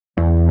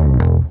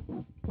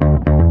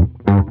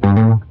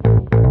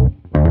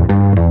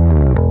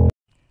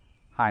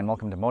Hi, and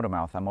welcome to Moto.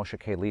 I'm Moshe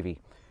K. Levy,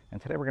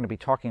 and today we're going to be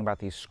talking about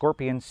these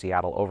Scorpion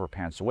Seattle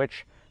Overpants,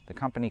 which the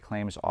company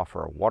claims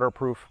offer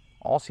waterproof,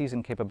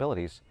 all-season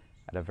capabilities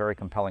at a very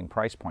compelling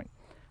price point.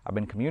 I've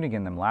been commuting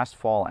in them last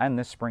fall and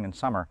this spring and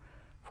summer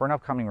for an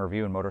upcoming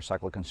review in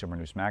Motorcycle Consumer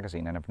News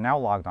magazine, and have now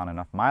logged on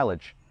enough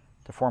mileage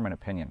to form an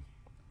opinion.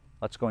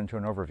 Let's go into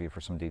an overview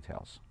for some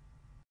details.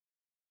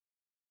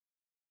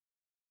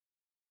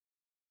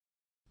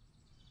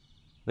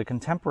 The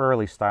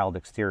contemporarily styled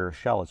exterior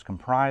shell is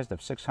comprised of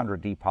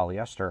 600D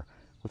polyester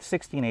with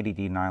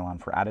 1680D nylon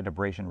for added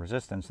abrasion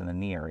resistance in the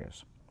knee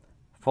areas.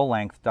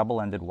 Full-length,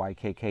 double-ended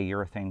YKK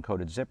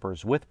urethane-coated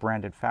zippers with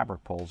branded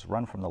fabric pulls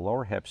run from the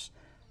lower hips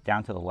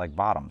down to the leg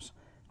bottoms,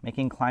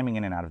 making climbing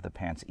in and out of the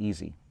pants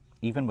easy,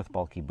 even with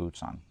bulky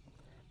boots on.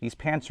 These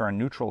pants are a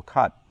neutral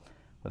cut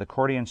with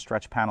accordion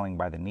stretch paneling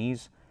by the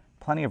knees,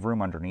 plenty of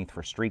room underneath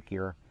for street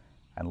gear,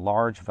 and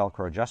large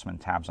Velcro adjustment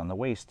tabs on the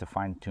waist to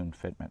fine-tune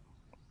fitment.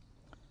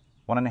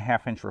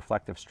 1.5-inch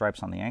reflective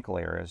stripes on the ankle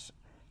areas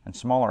and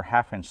smaller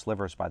 1/2-inch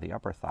slivers by the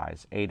upper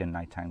thighs aid in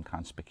nighttime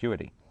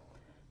conspicuity.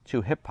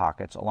 2 hip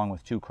pockets, along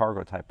with 2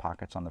 cargo-type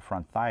pockets on the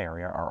front thigh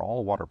area, are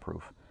all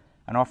waterproof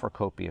and offer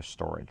copious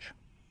storage.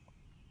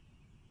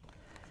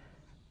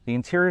 The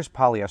interior's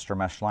polyester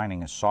mesh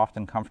lining is soft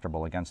and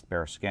comfortable against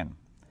bare skin.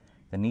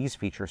 The knees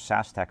feature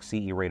SASTEC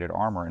CE-rated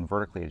armor in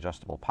vertically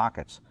adjustable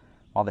pockets,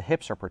 while the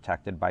hips are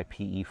protected by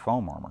PE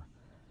foam armor.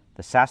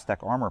 The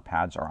SASTEC armor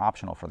pads are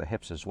optional for the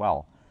hips as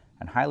well,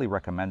 and highly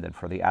recommended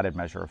for the added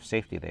measure of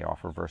safety they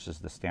offer versus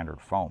the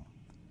standard foam.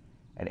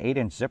 An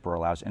 8-inch zipper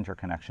allows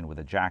interconnection with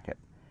the jacket.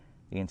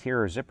 The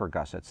interior zipper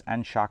gussets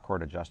and shock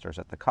cord adjusters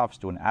at the cuffs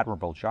do an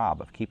admirable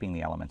job of keeping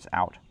the elements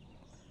out.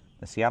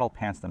 The Seattle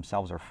pants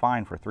themselves are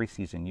fine for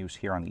 3-season use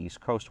here on the East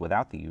Coast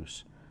without the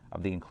use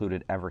of the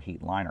included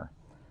Everheat liner.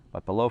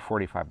 But below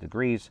 45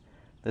 degrees,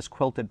 this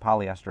quilted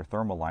polyester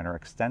thermal liner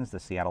extends the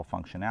Seattle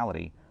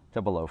functionality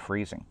to below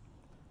freezing.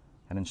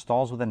 It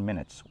installs within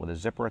minutes with a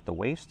zipper at the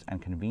waist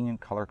and convenient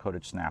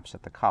color-coded snaps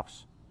at the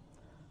cuffs.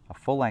 A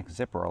full-length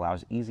zipper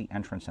allows easy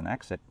entrance and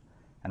exit,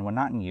 and when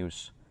not in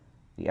use,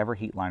 the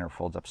Everheat liner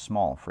folds up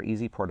small for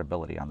easy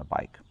portability on the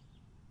bike.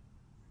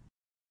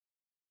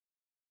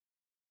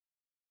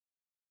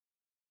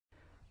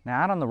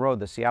 Now, out on the road,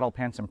 the Seattle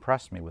pants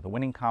impressed me with a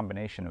winning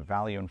combination of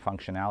value and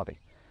functionality.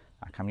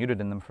 I commuted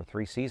in them for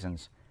 3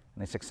 seasons,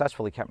 and they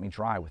successfully kept me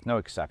dry with no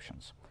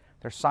exceptions.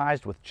 They're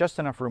sized with just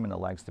enough room in the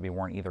legs to be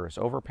worn either as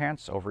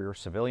overpants over your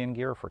civilian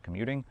gear for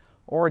commuting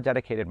or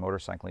dedicated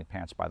motorcycling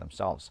pants by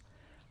themselves.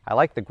 I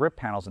like the grip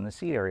panels in the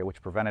seat area,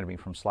 which prevented me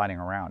from sliding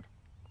around.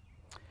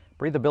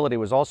 Breathability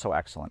was also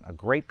excellent, a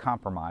great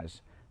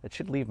compromise that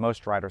should leave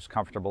most riders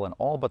comfortable in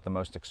all but the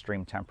most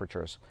extreme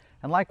temperatures.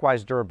 And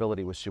likewise,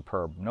 durability was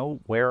superb. No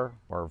wear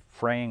or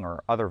fraying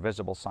or other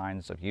visible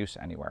signs of use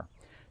anywhere.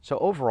 So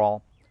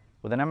overall,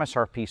 with an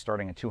MSRP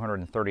starting at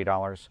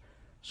 $230,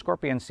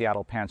 Scorpion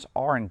Seattle pants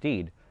are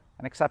indeed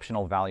an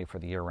exceptional value for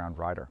the year-round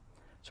rider.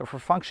 So for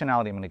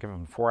functionality, I'm going to give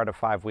them 4 out of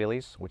 5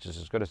 wheelies, which is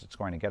as good as it's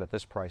going to get at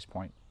this price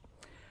point.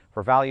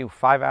 For value,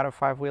 5 out of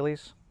 5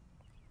 wheelies.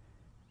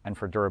 And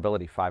for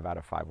durability, 5 out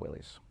of 5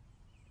 wheelies.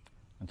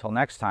 Until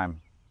next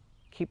time,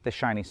 keep the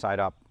shiny side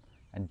up,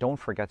 and don't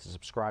forget to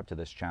subscribe to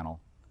this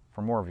channel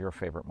for more of your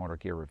favorite motor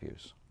gear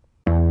reviews.